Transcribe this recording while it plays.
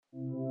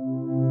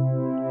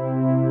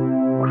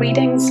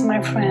Greetings,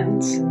 my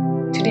friends.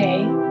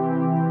 Today,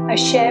 I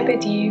share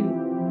with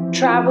you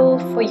Travel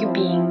for Your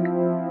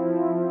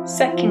Being,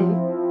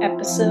 second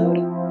episode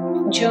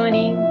of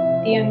Journeying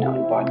the Unknown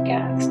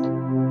podcast.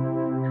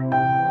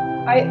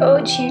 I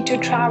urge you to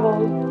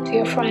travel to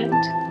your friend.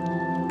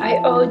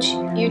 I urge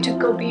you to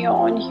go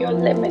beyond your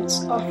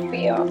limits of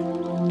fear.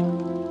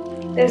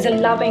 There's a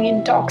loving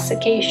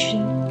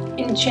intoxication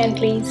in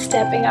gently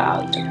stepping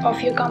out of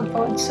your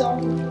comfort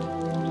zone,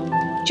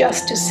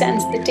 just to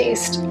sense the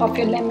taste of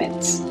your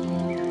limits.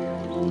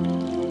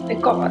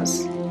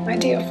 Because, my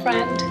dear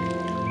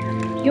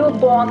friend, you were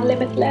born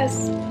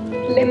limitless,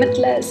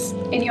 limitless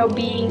in your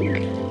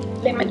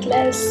being,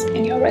 limitless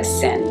in your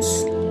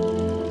essence.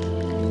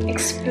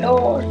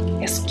 Explore,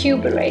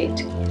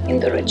 exuberate in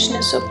the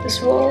richness of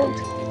this world.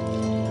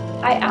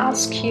 I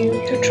ask you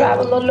to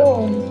travel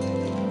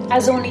alone,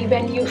 as only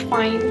when you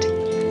find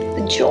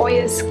the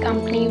joyous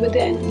company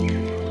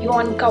within, you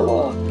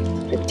uncover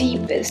the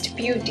deepest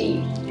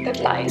beauty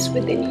that lies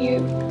within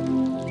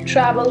you.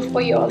 Travel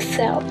for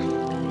yourself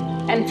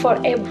and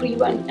for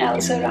everyone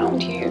else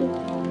around you.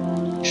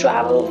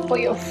 Travel for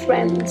your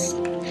friends,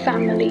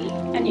 family,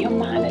 and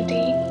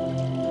humanity.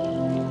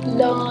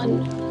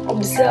 Learn,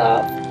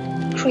 observe,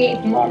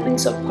 create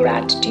moments of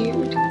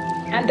gratitude,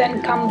 and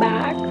then come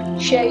back,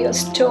 share your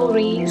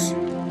stories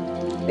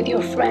with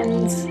your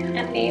friends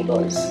and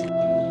neighbors.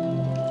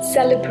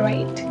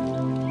 Celebrate,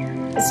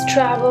 as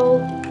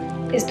travel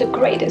is the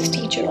greatest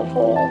teacher of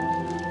all.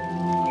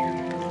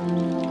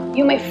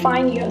 You may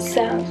find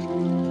yourself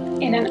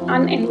in an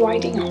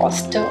uninviting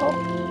hostel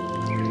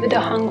with a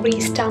hungry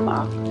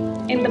stomach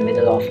in the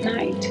middle of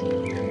night.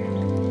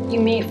 You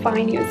may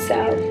find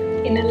yourself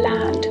in a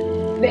land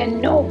where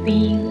no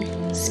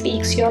being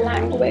speaks your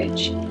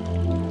language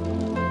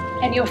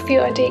and your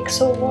fear takes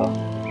over.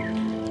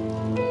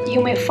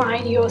 You may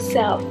find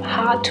yourself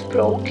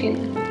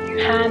heartbroken,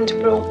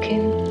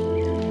 hand-broken,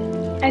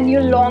 and you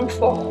long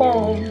for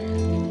home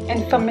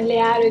and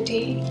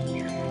familiarity.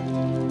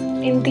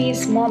 In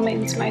these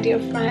moments, my dear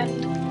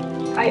friend,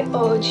 I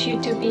urge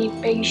you to be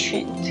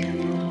patient,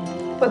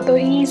 for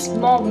these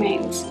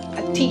moments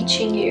are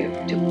teaching you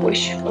to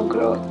push for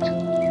growth.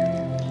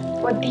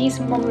 For these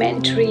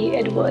momentary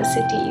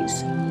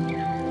adversities,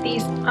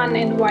 these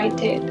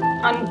uninvited,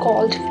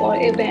 uncalled for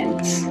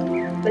events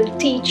will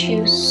teach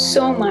you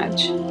so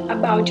much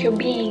about your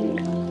being.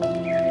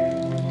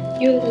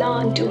 You'll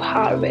learn to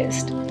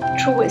harvest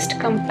truest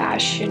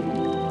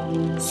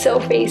compassion,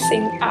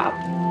 surfacing up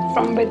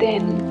from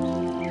within.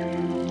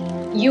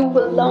 You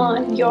will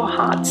learn your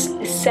heart's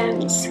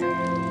essence.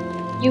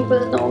 You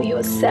will know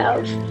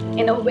yourself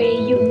in a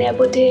way you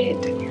never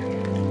did.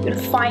 You'll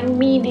find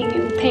meaning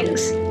in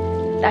things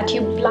that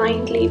you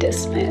blindly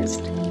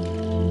dismissed.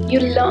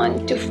 You'll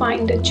learn to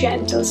find a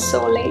gentle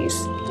solace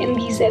in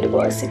these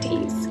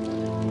adversities.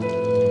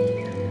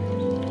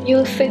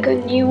 You'll figure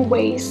new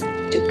ways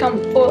to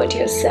comfort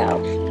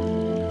yourself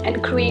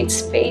and create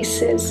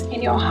spaces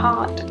in your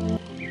heart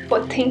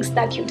for things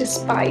that you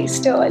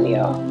despised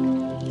earlier.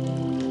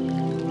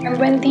 And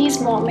when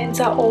these moments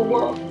are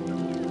over,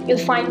 you'll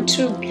find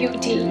true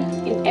beauty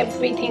in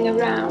everything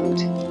around,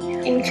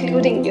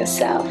 including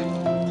yourself.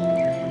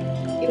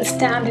 You'll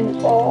stand in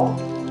awe,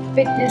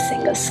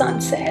 witnessing a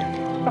sunset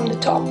from the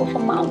top of a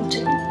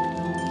mountain.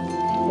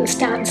 You'll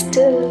stand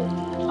still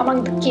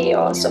among the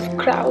chaos of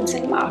crowds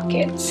and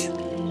markets.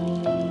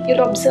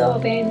 You'll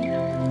observe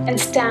and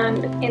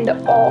stand in the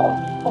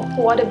awe of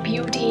what a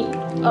beauty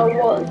our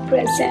world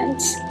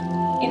presents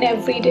in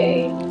every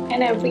day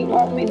and every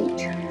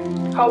moment.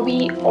 How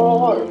we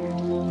all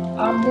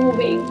are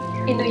moving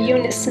in a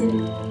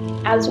unison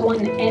as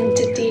one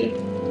entity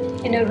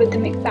in a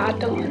rhythmic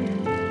pattern.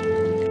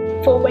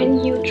 For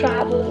when you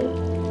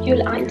travel,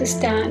 you'll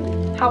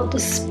understand how the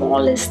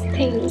smallest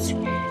things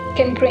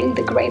can bring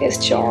the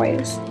greatest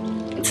joys.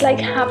 It's like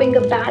having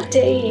a bad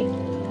day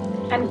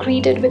and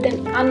greeted with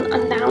an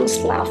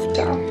unannounced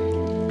laughter.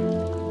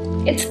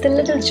 It's the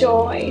little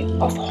joy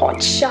of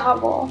hot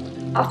shower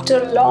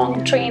after a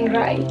long train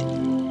ride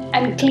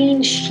and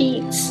clean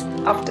sheets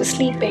after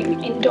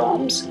sleeping in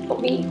dorms for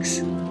weeks.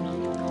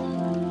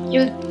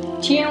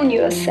 You'll tune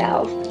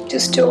yourself to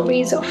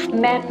stories of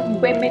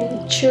men,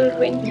 women,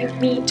 children you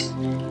meet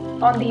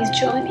on these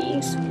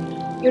journeys.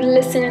 You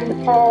listen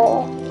in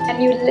awe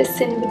and you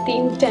listen with the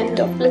intent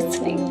of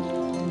listening.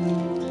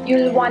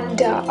 You'll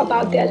wonder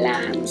about their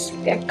lands,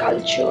 their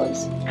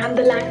cultures, and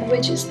the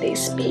languages they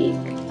speak.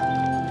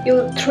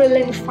 You'll thrill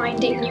in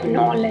finding new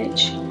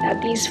knowledge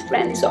that these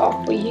friends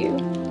offer you.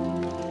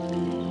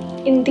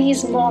 In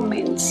these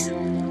moments,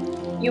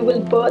 you will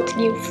birth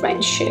new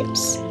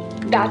friendships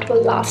that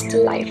will last a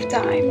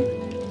lifetime.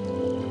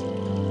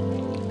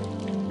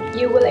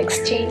 You will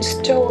exchange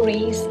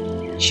stories,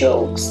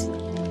 jokes,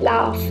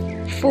 laugh,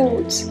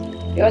 foods,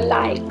 your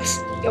likes,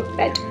 your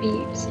pet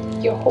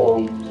peeves, your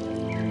home.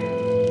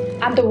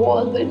 And the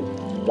world will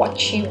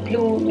watch you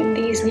bloom in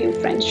these new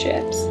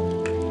friendships.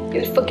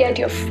 You'll forget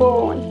your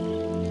phone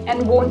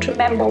and won't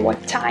remember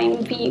what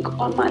time, week,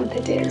 or month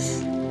it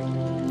is.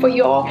 For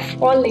you're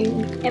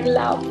falling in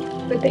love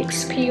with the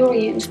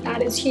experience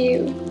that is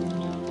you,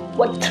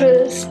 what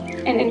thrills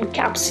and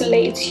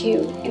encapsulates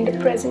you in the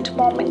present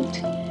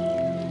moment.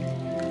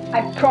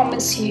 I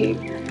promise you,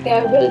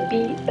 there will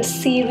be a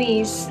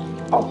series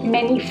of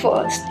many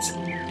firsts.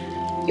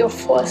 Your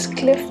first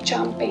cliff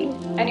jumping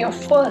and your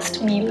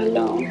first meal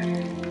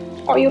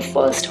alone, or your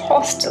first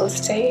hostel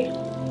stay,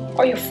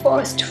 or your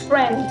first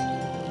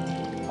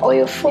friend, or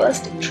your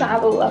first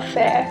travel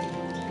affair.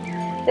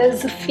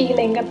 There's a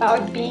feeling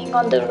about being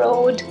on the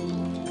road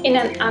in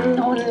an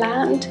unknown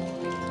land.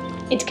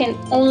 It can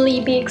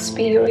only be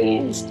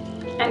experienced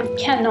and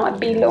cannot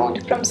be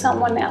learned from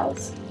someone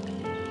else.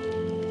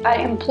 I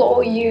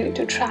implore you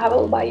to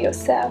travel by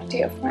yourself,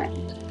 dear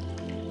friend,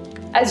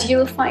 as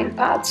you'll find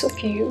parts of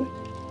you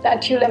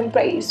that you'll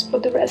embrace for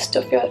the rest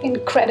of your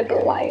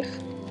incredible life.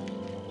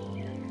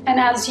 And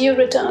as you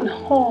return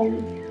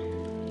home,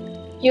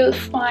 you'll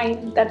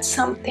find that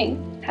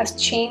something has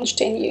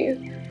changed in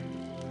you.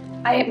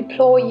 I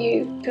implore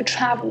you to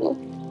travel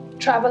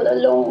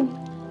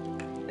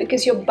alone,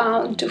 because you're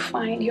bound to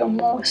find your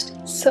most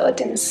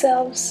certain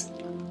selves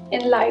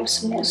in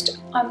life's most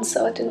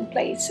uncertain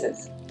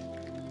places.